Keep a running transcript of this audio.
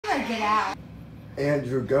it out.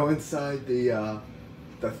 Andrew, go inside the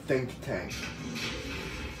think tank.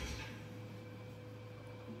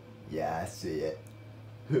 Yeah, I see it.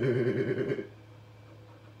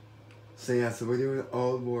 So yeah, so we're doing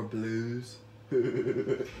Old War Blues.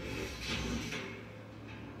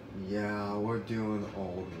 Yeah, we're doing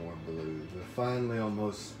Old War Blues. We're finally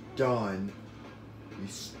almost done. You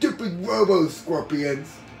stupid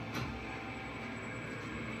robo-scorpions!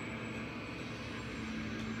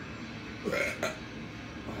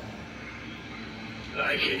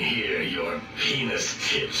 I can hear your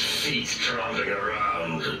penis-tipped feet tromping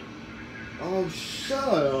around. Oh, shut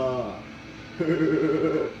up!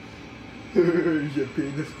 Your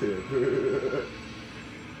penis tip.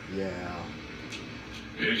 Yeah.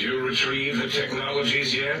 Did you retrieve the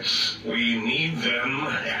technologies yet? We need them,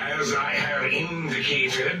 as I have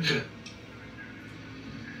indicated.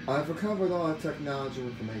 I've recovered all the technological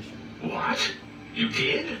information. What? You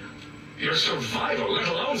did? Your survival, let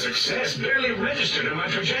alone success, barely registered in my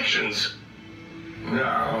projections.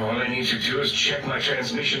 Now, all I need to do is check my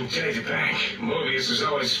transmission databank. Mobius is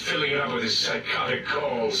always filling it up with his psychotic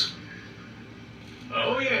calls.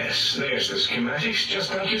 Oh yes, there's the schematics,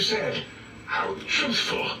 just like you said. How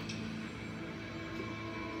truthful.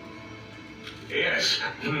 Yes.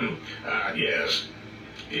 Yes.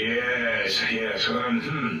 Yes.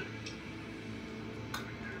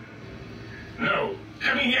 No.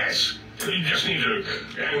 I mean, yes. You just need to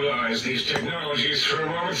analyze these technologies for a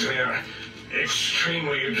moment. They're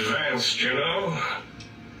extremely advanced, you know?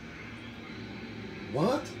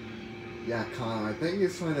 What? Yeah, Connor, I think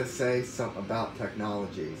he's trying to say something about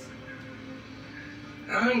technologies.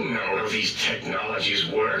 I know how these technologies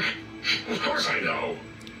work. Of course I know.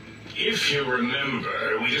 If you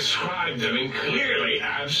remember, we described them in clearly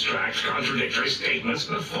abstract, contradictory statements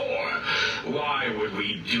before. Why would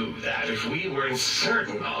we do that if we weren't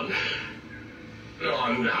certain on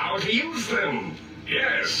how to use them?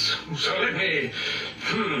 Yes, so let me,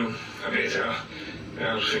 a bit,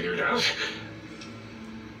 I'll figure it out.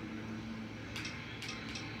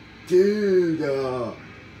 Dude,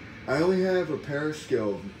 I only have repair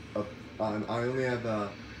skill I only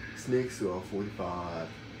have sneak skill 45.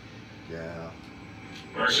 Yeah.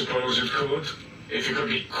 I suppose it could. If you could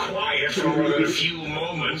be quiet for more than a few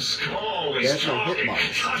moments, always talking,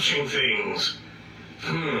 touching things.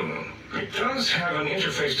 It does have an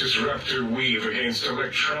interface disruptor weave against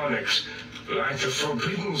electronics, like the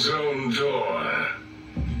Forbidden Zone door.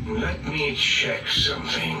 Let me check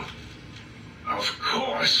something. Of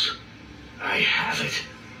course, I have it.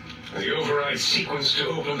 The override sequence to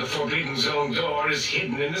open the Forbidden Zone door is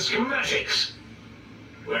hidden in the schematics.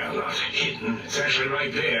 Well, not hidden. It's actually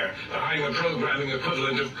right there, behind the programming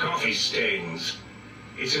equivalent of coffee stains.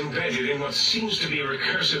 It's embedded in what seems to be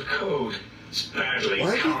recursive code. It's badly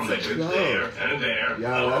commented there and there.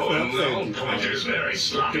 Yeah, and the pointer's very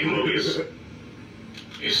sloppy, Mobius.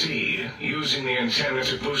 You see, using the antenna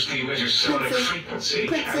to boost the emitter's sonic frequency,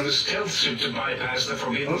 and the stealth suit to bypass the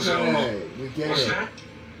Forbidden Zone. Okay, we get What's it. that?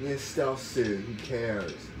 Yeah, stealth suit, who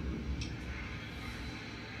cares?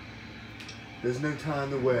 There's no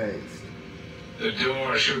time to waste. The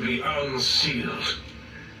door should be unsealed.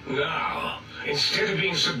 Now, instead of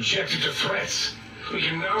being subjected to threats, we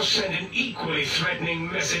can now send an equally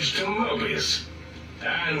threatening message to Mobius.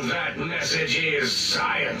 And that message is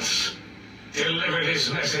science. Deliver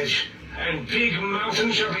this message, and Big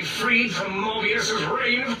Mountain shall be freed from Mobius's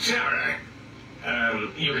reign of terror.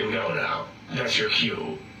 You can go now. That's your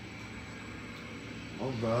cue.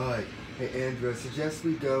 Alright. Hey Andrew, I suggest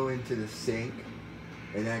we go into the sink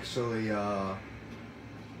and actually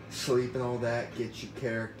sleep and all that, get your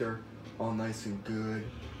character all nice and good.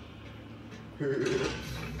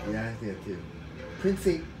 Yeah, I think that too.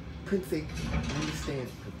 Princey, I understand,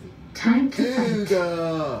 Princey. Time to Dude,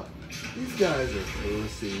 these guys are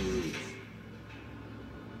pussies.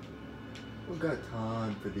 We got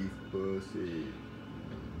time for these pussies.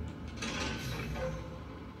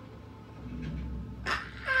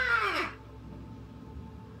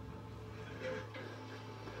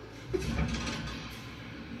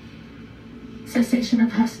 Cessation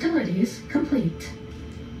of hostilities complete.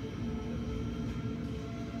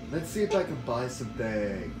 Let's see if I can buy some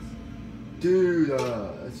things. Dude,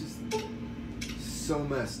 it's just so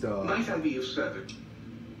messed up. Might I be of service?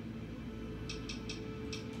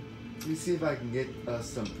 Let me see if I can get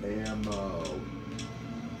some ammo.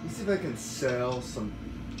 Let me see if I can sell some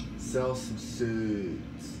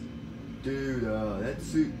suits. Dude, that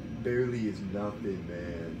suit barely is nothing,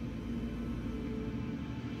 man.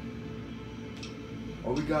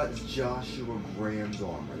 All we got is Joshua Graham's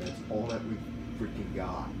armor. That's all that we freaking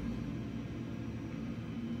got.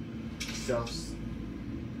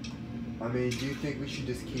 I mean, do you think we should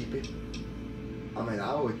just keep it? I mean,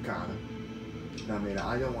 I would kinda. I mean,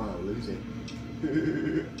 I don't want to lose it.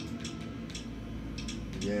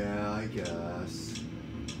 Yeah, I guess.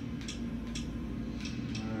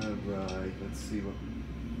 Alright, let's see what...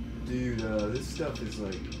 Dude, this stuff is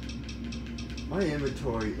like... My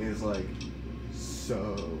inventory is like...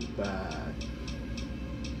 so bad.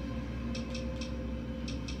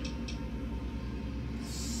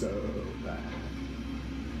 So bad.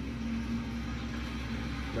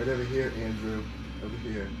 Right over here, Andrew. Over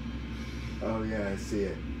here. Oh yeah, I see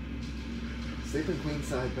it. Sleeping queen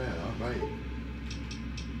side bed, alright.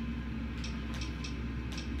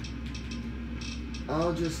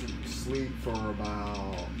 I'll just sleep for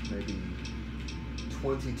about maybe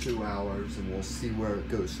 22 hours and we'll see where it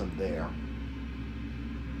goes from there.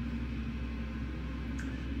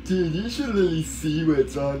 Dude, you should really see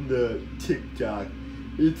what's on the TikTok.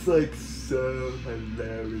 It's like so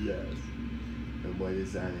hilarious. And what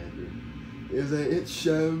is that, Andrew? Is that it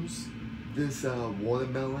shows this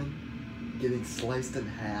watermelon getting sliced in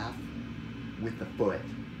half with the foot.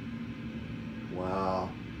 Wow.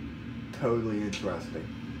 Totally interesting.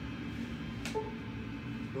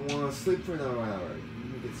 Don't want to sleep for another hour. Let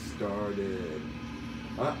me get started.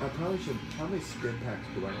 I probably should. How many stim packs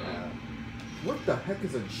do I have? What the heck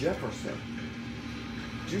is a Jefferson?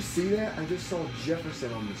 Did you see that? I just saw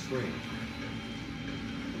Jefferson on the screen.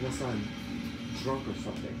 Unless I'm drunk or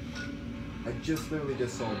something. I just literally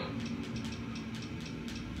just saw them.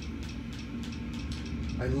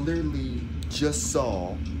 I literally just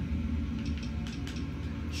saw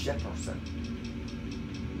Jefferson.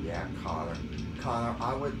 Yeah, Connor. Connor,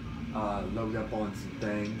 I would load up on some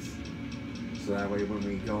things so that way when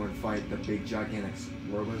we go and fight the big gigantic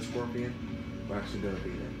robo scorpion, we're actually gonna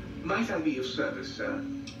beat it. Might I be of service, sir?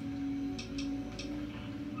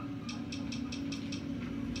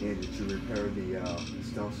 And did you repair the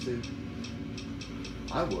stealth suit?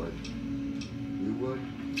 I would. You would?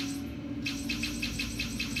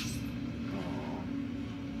 Oh.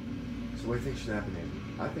 So what do you think should happen, Andy?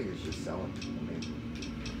 I think it's just sell it. I mean,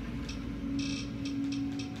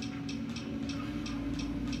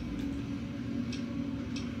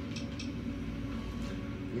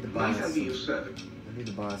 Might I be of service? I need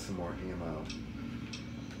to buy some more ammo.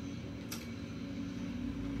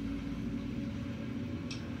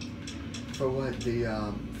 For what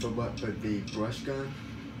the brush gun?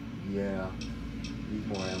 Yeah. Need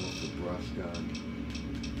more ammo for brush gun.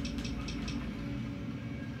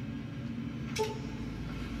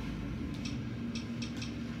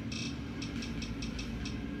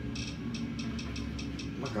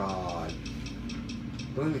 Oh my god.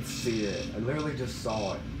 Don't even see it. I literally just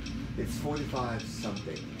saw it. It's 45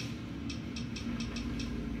 something.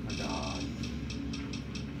 Oh my god.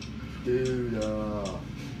 Dude,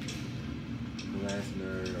 last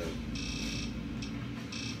nerve.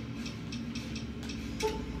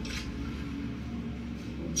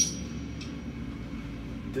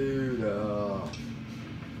 Dude,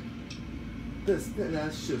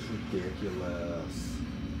 that's just ridiculous.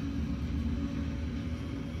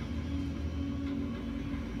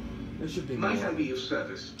 There should be more. Might I be of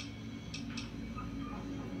service?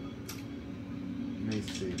 Let me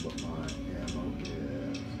see what my ammo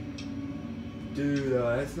is. Dude,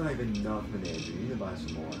 that's not even enough, man, Andrew. You need to buy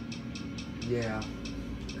some more. Yeah,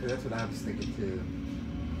 because that's what I was thinking too.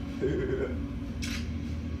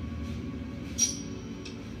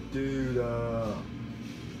 Dude, you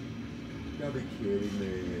gotta be kidding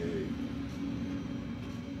me.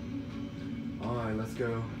 Alright, let's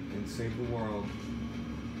go and save the world.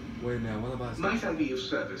 Wait a minute, what about... Might I be of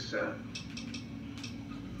service, sir?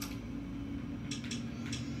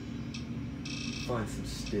 Find some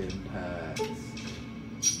stim packs.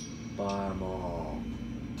 Buy them all.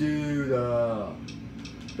 Dude,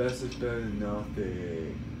 best is better than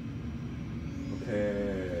nothing.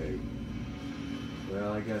 Okay.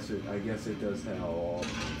 Well, I guess it does help.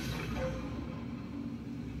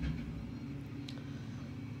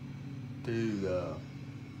 Dude,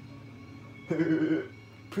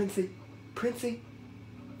 Princey,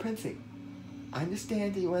 I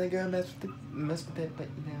understand that you want to go mess with it, but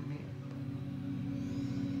you know, man.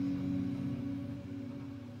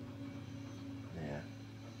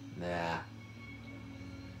 Nah.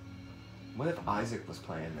 What if Isaac was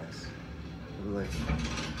playing this? Like,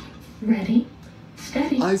 Ready,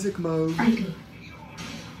 steady, Isaac mode. fighting.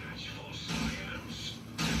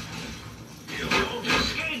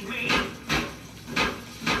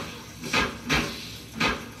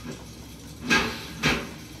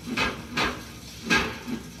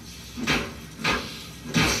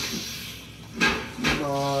 Come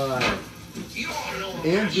on.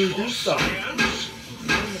 Andrew, do something.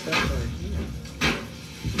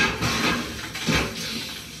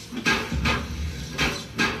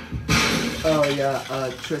 Oh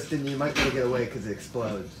yeah, Tristan, you might want to get away because it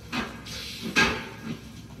explodes.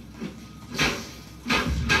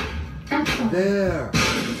 There!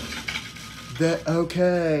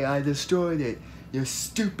 Okay, I destroyed it. Your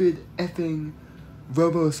stupid effing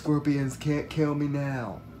Robo-Scorpions can't kill me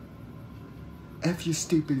now. F you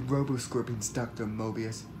stupid Robo-Scorpions, Dr.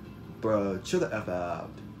 Mobius. Bro, chill the F out.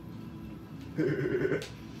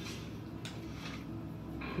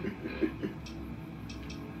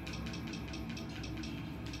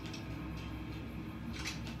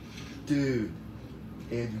 Dude,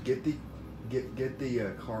 Andrew, get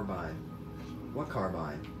the carbine. What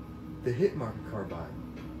carbine? The hit marker carbine.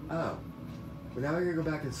 Oh, but now I gotta go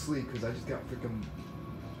back and sleep because I just got freaking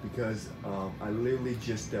I literally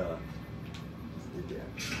just did that.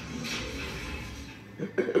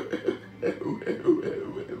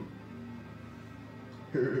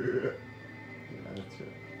 Yeah, that's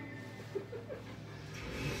right.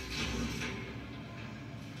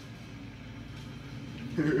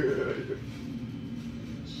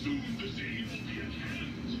 Soon the day will be at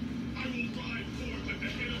hand. I will ride forth at the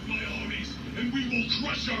head of my armies, and we will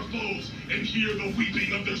crush our foes and hear the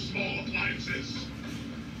weeping of their small appliances.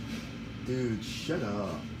 Dude, shut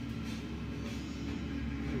up.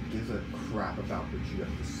 Who gives a crap about what you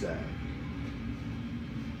have to say?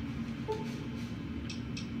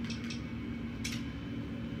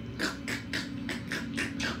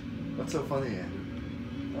 What's so funny, Andrew?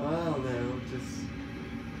 I don't know, just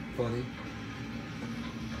funny.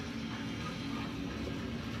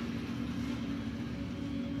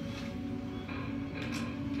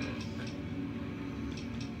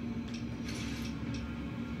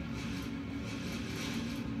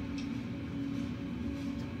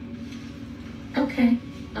 Okay,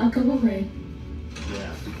 I'll go away.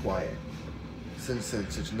 Yeah, be quiet. Since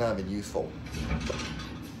it's not been useful.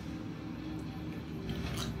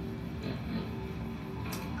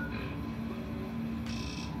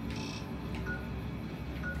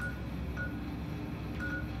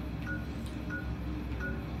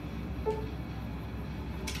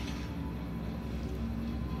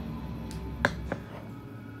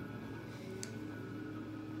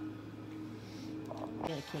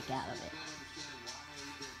 Get a kick out of it.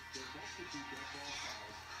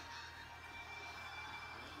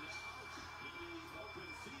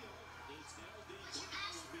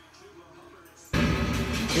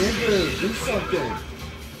 Andrew, do something.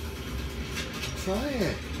 Try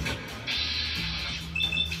it.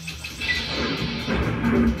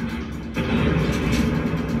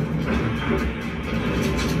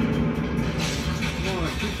 Come on,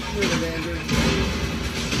 keep doing it, Andrew.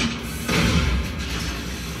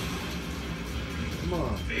 Come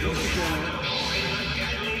on.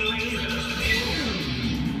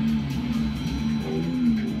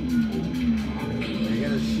 Are you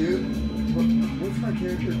gonna shoot? What's my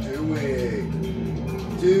character doing?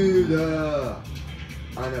 Dude, I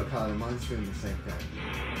know, Colin, mine's doing the same thing.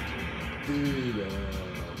 Dude,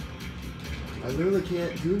 I literally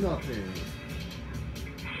can't do nothing.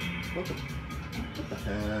 What the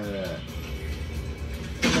heck?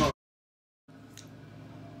 Come on.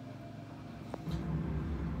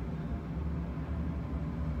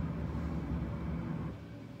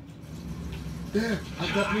 There,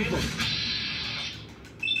 I've got movement.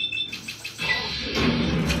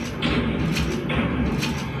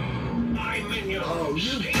 Oh,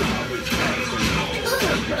 you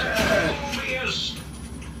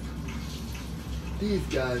These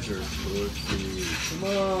guys are pussy. Come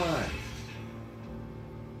on.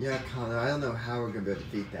 Yeah, Connor, I don't know how we're gonna be able to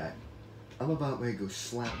defeat that. I'm about ready to go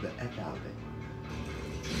slap the F out of it.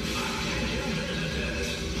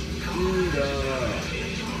 Dude,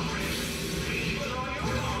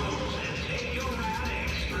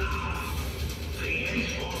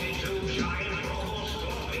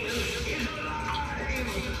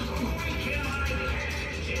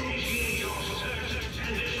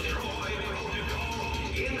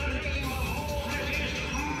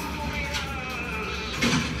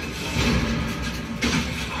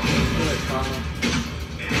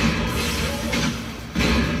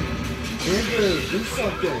 Andrew, do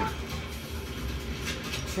something.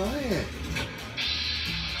 Try it.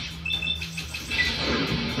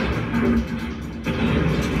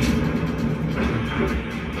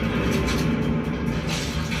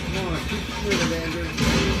 Come on, keep doing it, Andrew.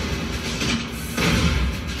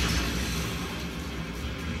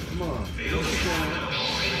 Come on.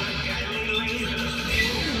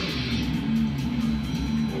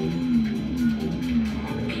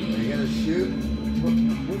 Are you gonna shoot? What's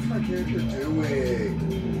my character doing?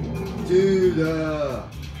 Dude,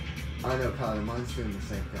 I know, Colin, mine's doing the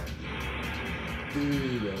same thing.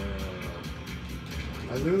 Dude,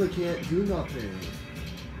 I literally can't do nothing.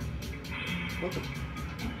 What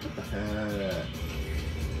the heck?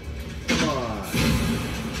 Come on.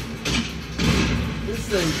 This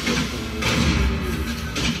thing's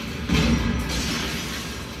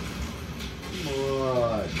come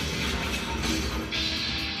on.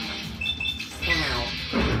 Come out.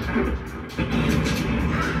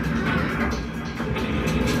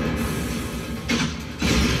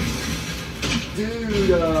 Dude,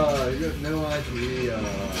 you have no idea.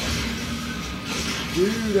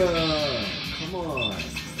 Dude, come on.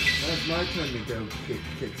 That's my turn to go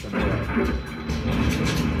kick some butt.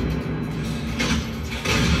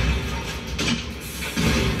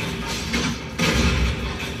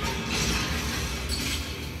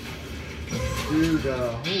 Dude,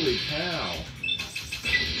 holy cow.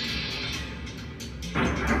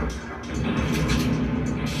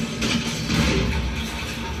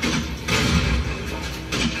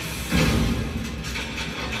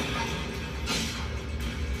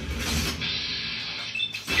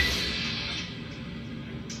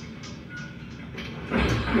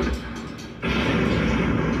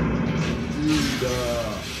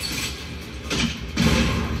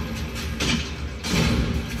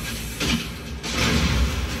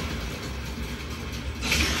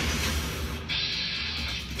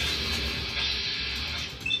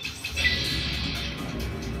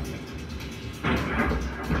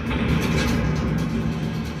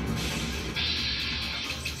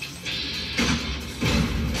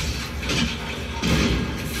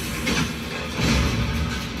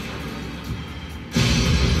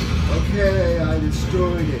 Okay, I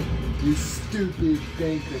destroyed it. You stupid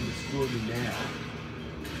thing can destroy me now.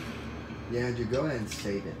 Yeah, Andrew, go ahead and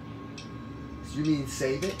save it. You mean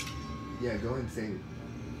save it? Yeah, go ahead and save it.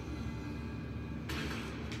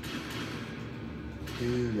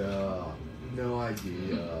 Dude, no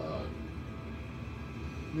idea.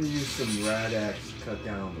 I'm gonna use some rad axe to cut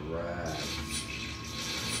down the rats.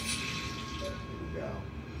 There we go.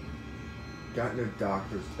 Got no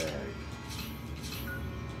doctor's bag.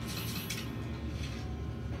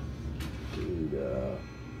 Dude,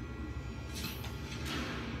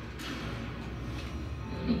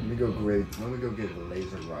 let me go get a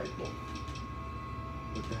laser rifle.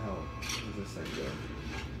 What the hell? Where's this thing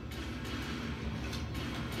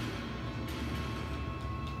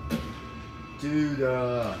go? Dude,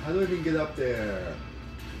 how do I even get up there?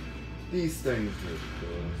 These things are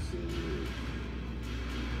pussy.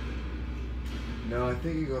 No, I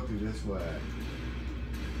think you go through this way.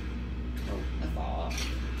 Oh, that's off.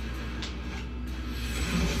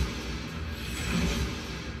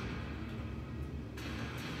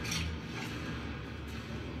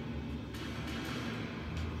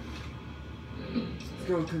 Let's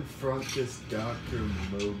go confront this Dr.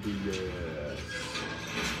 Mobius.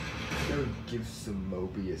 Let's go give some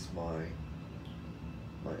Mobius my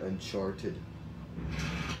Uncharted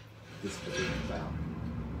disbelief about.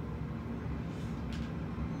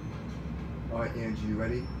 Alright, Angie, you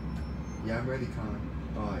ready? Yeah, I'm ready, Colin.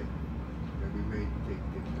 Alright. Are we ready to take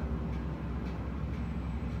things down?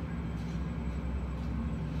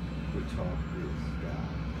 We'll talk to this guy.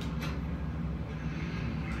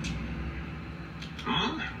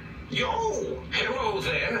 Hmm? Yo! Hello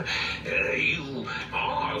there. You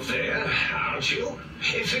are there, aren't you?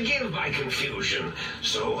 Forgive my confusion.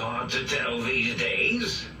 So hard to tell these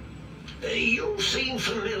days. You seem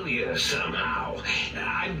familiar somehow.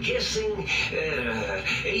 I'm guessing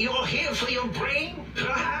you're here for your brain,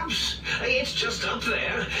 perhaps? It's just up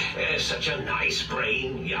there. Such a nice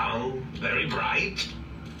brain, young, very bright.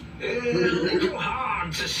 A little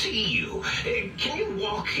hard to see you. Can you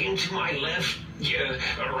walk into my left,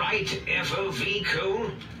 right FOV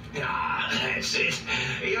cone? Ah, that's it.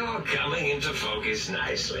 You're coming into focus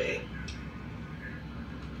nicely.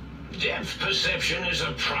 Depth perception is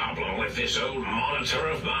a problem with this old monitor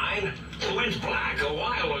of mine. It went black a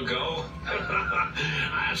while ago.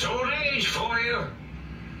 That's old age for you.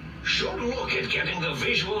 Should look at getting the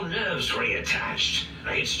visual nerves reattached.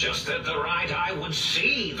 It's just that the right eye would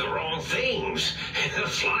see the wrong things. The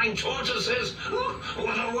flying tortoises,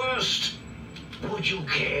 what the worst. Would you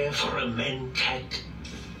care for a mentat?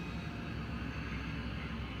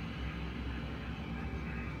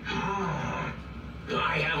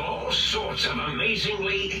 I have all sorts of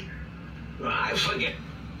amazingly... I forget.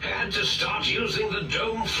 Had to start using the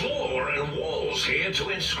dome floor and walls here to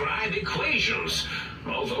inscribe equations.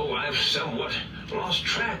 Although I've somewhat lost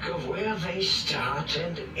track of where they start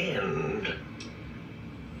and end.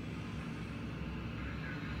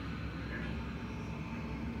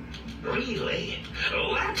 Really?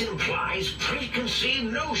 That implies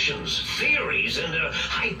preconceived notions, theories, and a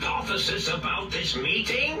hypothesis about this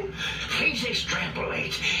meeting? Please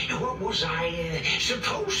extrapolate. What was I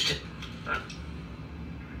supposed to...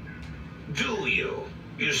 Do you?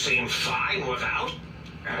 You seem fine without...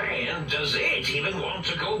 And does it even want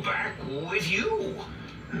to go back with you?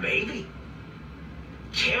 Maybe.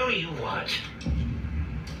 Tell you what.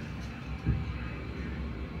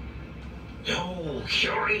 Oh,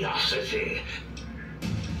 curiosity.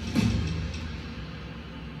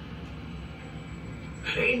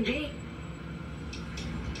 Indeed.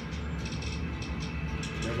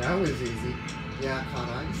 Yeah, that was easy. Yeah,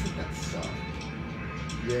 Connor, I just think that sucked.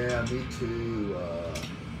 Yeah, me too.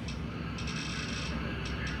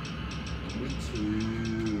 Me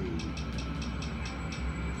too.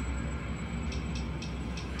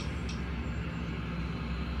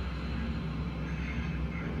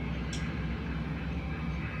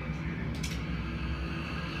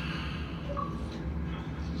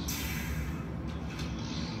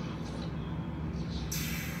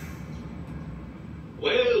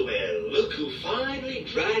 Well, well, look who finally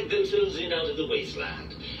dragged themselves in out of the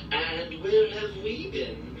wasteland. And where have we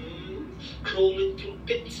been? Crawling through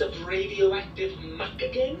bits of radioactive muck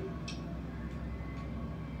again?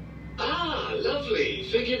 Ah, lovely.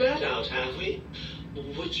 Figured that out, have we?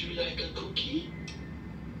 Would you like a cookie?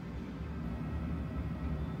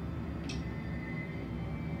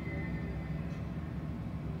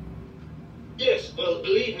 Yes, well,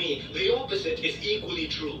 believe me, the opposite is equally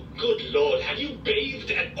true. Good Lord, have you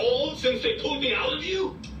bathed at all since they pulled me out of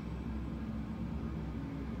you?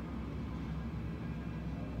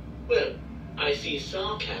 Well, I see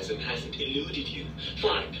sarcasm hasn't eluded you.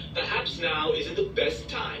 Fine, perhaps now isn't the best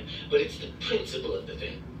time, but it's the principle of the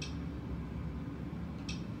thing.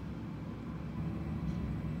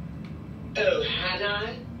 Oh, had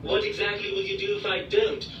I? What exactly will you do if I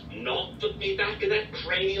don't? Not put me back in that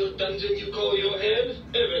cranial dungeon you call your head?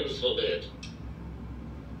 Heavens forbid.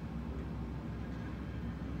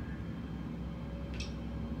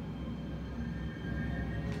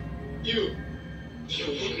 You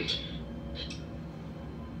wouldn't.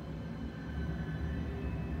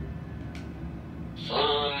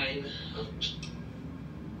 Fine.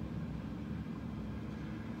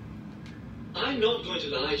 I'm not going to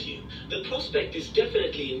lie to you. The prospect is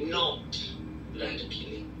definitely not that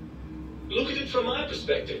appealing. Look at it from my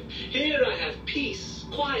perspective. Here I have peace,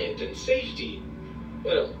 quiet, and safety.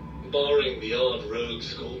 Well, barring the odd rogue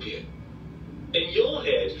scorpion. In your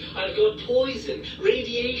head, I've got poison,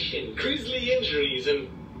 radiation, grisly injuries, and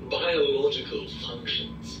biological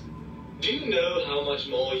functions. Do you know how much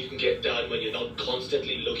more you can get done when you're not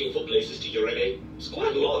constantly looking for places to urinate? It's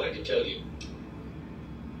quite a lot, I can tell you.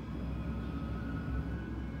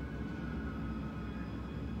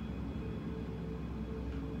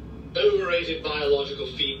 Overrated biological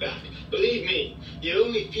feedback. Believe me, you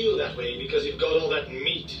only feel that way because you've got all that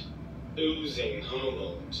meat. Oozing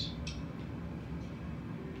hormones.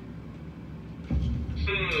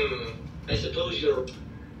 I suppose you're...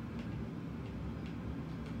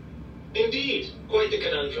 Indeed, quite the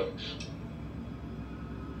conundrum.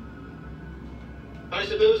 I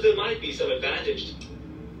suppose there might be some advantage.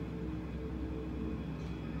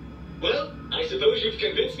 Well, I suppose you've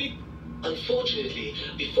convinced me. Unfortunately,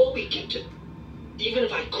 before we get to... Even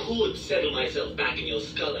if I could settle myself back in your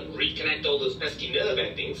skull and reconnect all those pesky nerve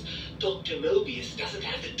endings, Dr. Mobius doesn't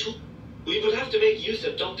have the tool. We would have to make use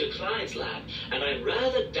of Dr. Klein's lab, and I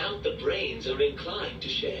rather doubt the brains are inclined to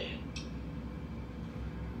share.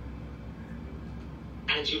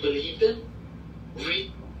 And you believe them?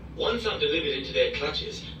 Once I'm delivered into their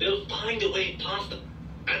clutches, they'll find a way past them.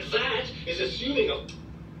 And that is assuming a...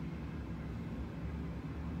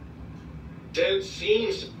 Don't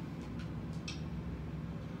seem so...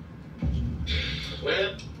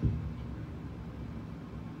 Well...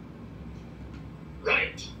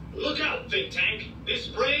 Right. Look out, think tank. This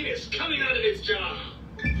brain is coming out of its jar.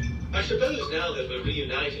 I suppose now that we're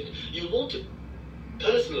reunited, you'll want to...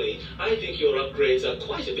 Personally, I think your upgrades are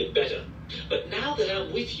quite a bit better. But now that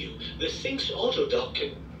I'm with you, the Sync's autodoc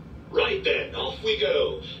can... Right then, off we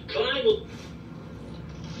go. Klein will...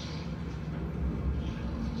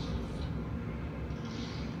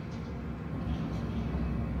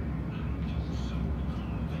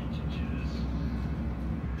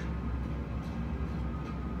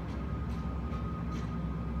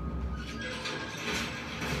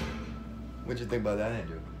 What'd you think about that,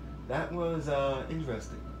 Andrew? That was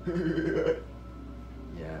interesting.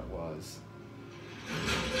 Yeah, it was.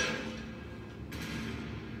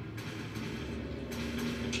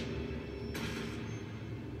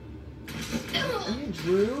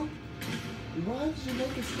 Andrew? Why did you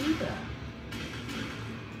make us do that?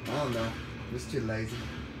 I don't know. Just too lazy.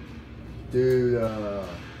 Dude, nah,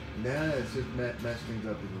 it's just mess things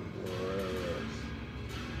up even worse.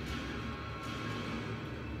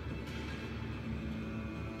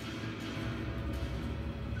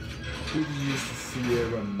 Who used to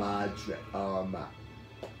Sierra Madre Arma?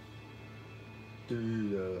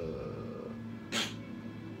 Dude,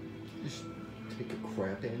 you should take a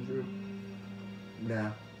crap, Andrew?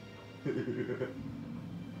 Nah.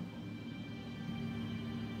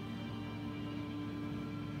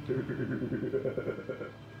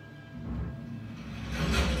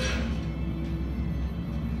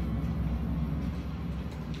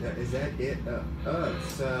 Yeah, is that it?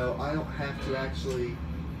 So I don't have to actually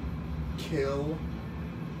kill.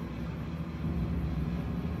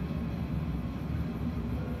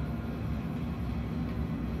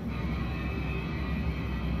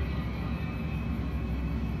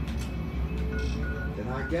 Then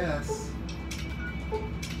I guess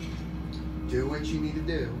do what you need to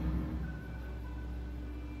do.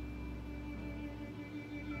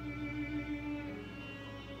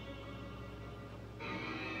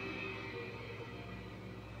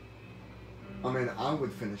 I mean, I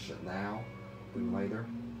would finish it now than later.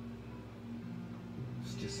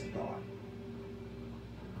 It's just a thought.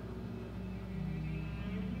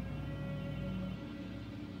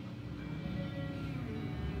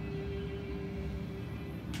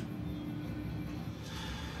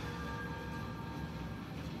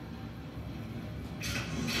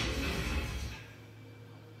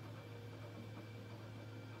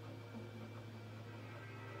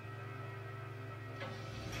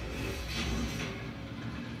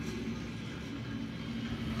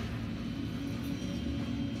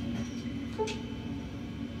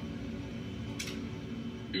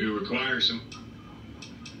 You require some...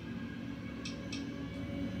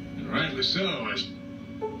 And rightly so,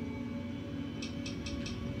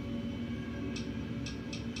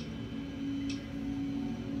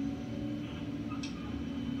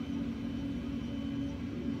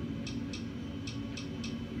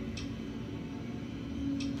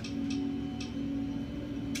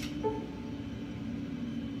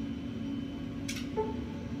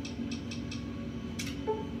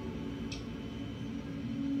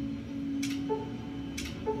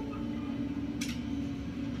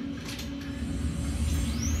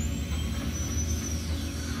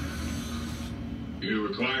 You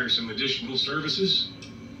require some additional services?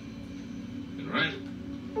 And right?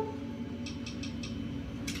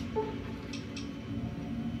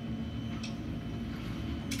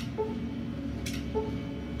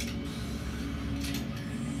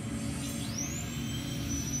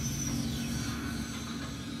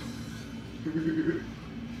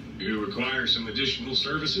 You require some additional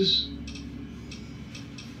services?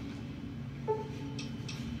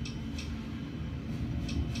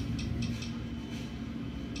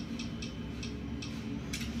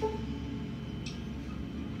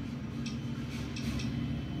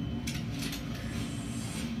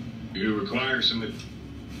 You require some...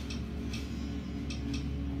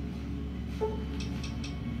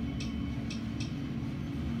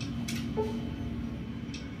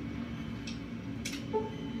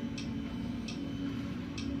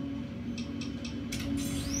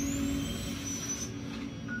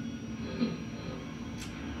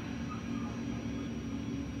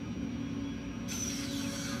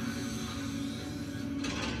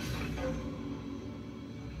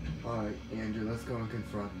 Alright, Andrew, let's go and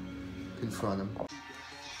confront him.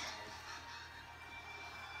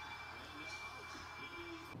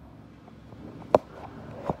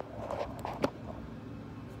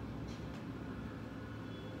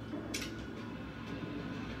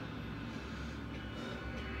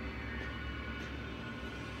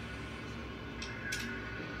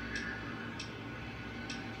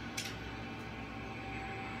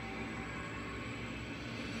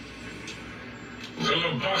 The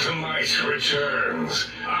lobotomite returns.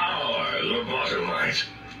 Our lobotomite.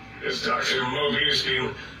 Has Dr. Mobius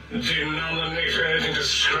been denominated into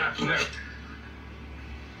scrap metal?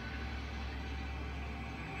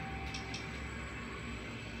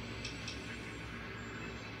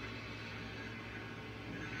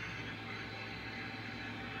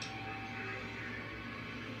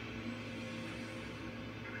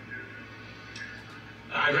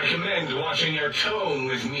 I recommend watching your tone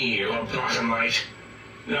with me, lobotomite.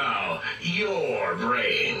 Now, your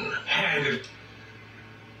brain. Hand it.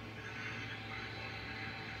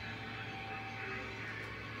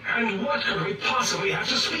 And what could we possibly have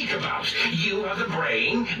to speak about? You have the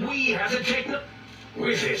brain, we have the techno...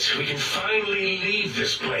 With it, we can finally leave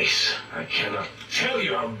this place. I cannot tell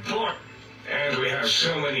you how bored... And we have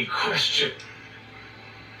so many questions.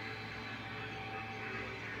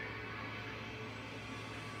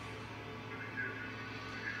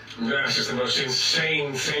 That is the most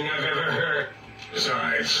insane thing I've ever heard.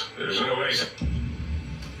 Besides, there's no way to...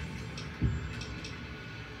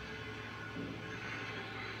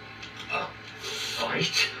 A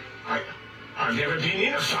fight? I've never been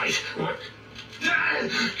in a fight. What?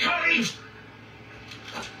 Coming!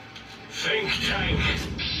 Think tank.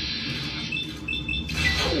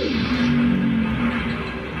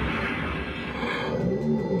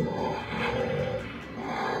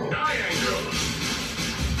 Triangle.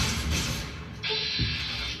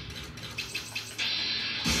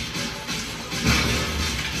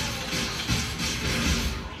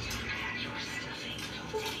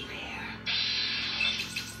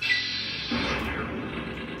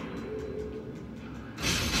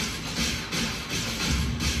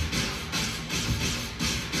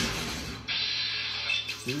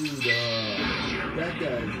 Dude, that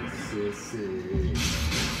guy's a sissy.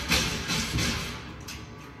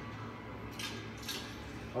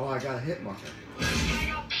 Oh, I got a hit marker.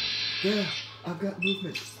 Yeah, I've got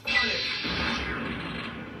movement.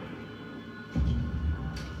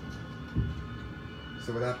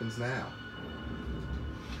 So what happens now?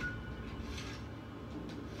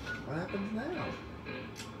 What happens now?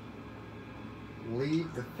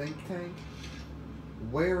 Leave the think tank?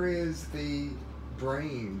 Where is the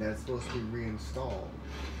brain that's supposed to be reinstalled?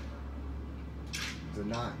 Does it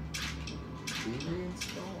not be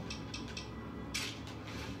reinstalled?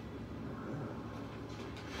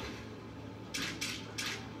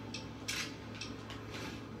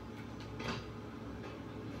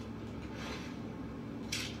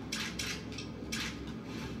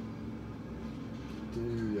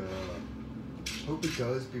 Dude, hope it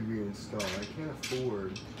does be reinstalled. I can't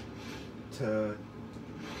afford to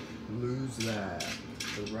lose that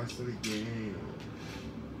for the rest of the game.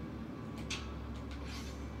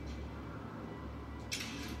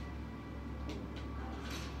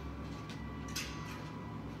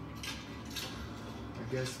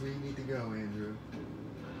 I guess we need to go, Andrew.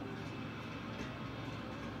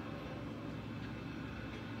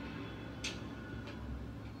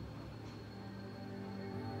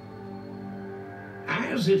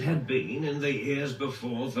 As it had been in the years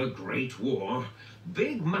before the Great War,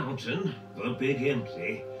 Big Mountain, the Big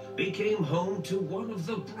Empty, became home to one of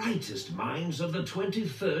the brightest minds of the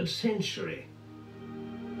 23rd century.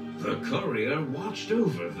 The courier watched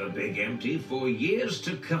over the Big Empty for years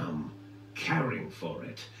to come, caring for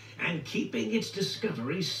it and keeping its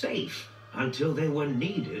discoveries safe until they were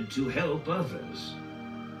needed to help others.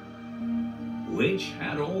 Which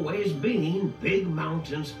had always been Big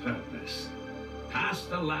Mountain's purpose. Past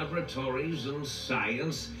the laboratories and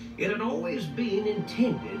science, it had always been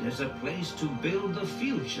intended as a place to build the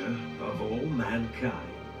future of all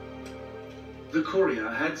mankind. The courier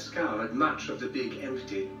had scoured much of the Big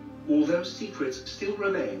Empty, although secrets still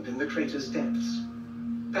remained in the crater's depths.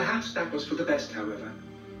 Perhaps that was for the best, however.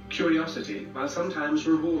 Curiosity, while sometimes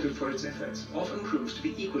rewarded for its efforts, often proves to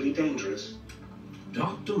be equally dangerous.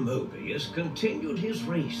 Dr. Mobius continued his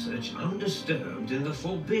research undisturbed in the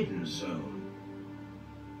Forbidden Zone.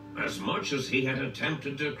 As much as he had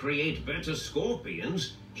attempted to create better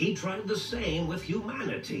scorpions, he tried the same with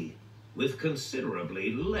humanity, with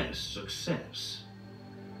considerably less success.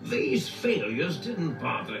 These failures didn't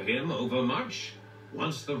bother him overmuch.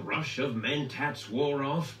 Once the rush of mentats wore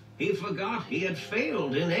off, he forgot he had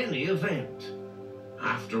failed in any event.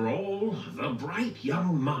 After all, the bright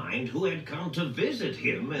young mind who had come to visit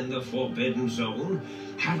him in the Forbidden Zone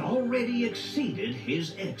had already exceeded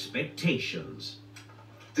his expectations.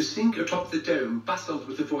 The sink atop the dome bustled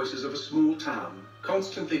with the voices of a small town,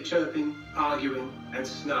 constantly chirping, arguing, and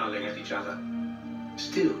snarling at each other.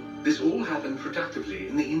 Still, this all happened productively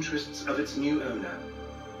in the interests of its new owner.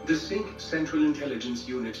 The Sink Central Intelligence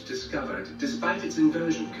Unit discovered, despite its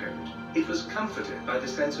inversion code, it was comforted by the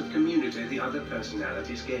sense of community the other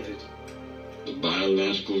personalities gave it. The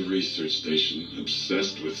Biological Research Station,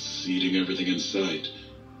 obsessed with seeding everything in sight,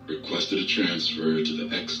 requested a transfer to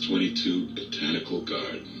the X-22 Botanical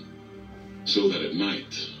Garden, so that it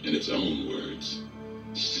might, in its own words,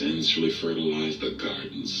 sensually fertilize the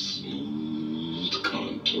garden's smooth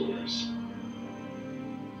contours.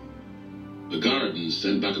 The garden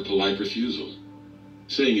sent back a polite refusal,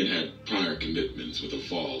 saying it had prior commitments with a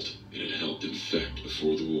vault it had helped infect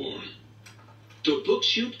before the war. The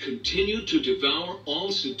book-chute continued to devour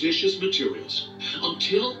all seditious materials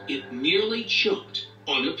until it nearly choked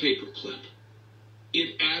on a paperclip.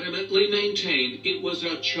 It adamantly maintained it was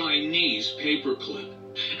a Chinese paperclip,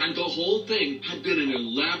 and the whole thing had been an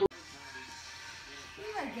elaborate...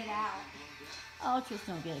 gotta get out. Oh,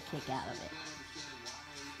 Tristan will get a kick out of it.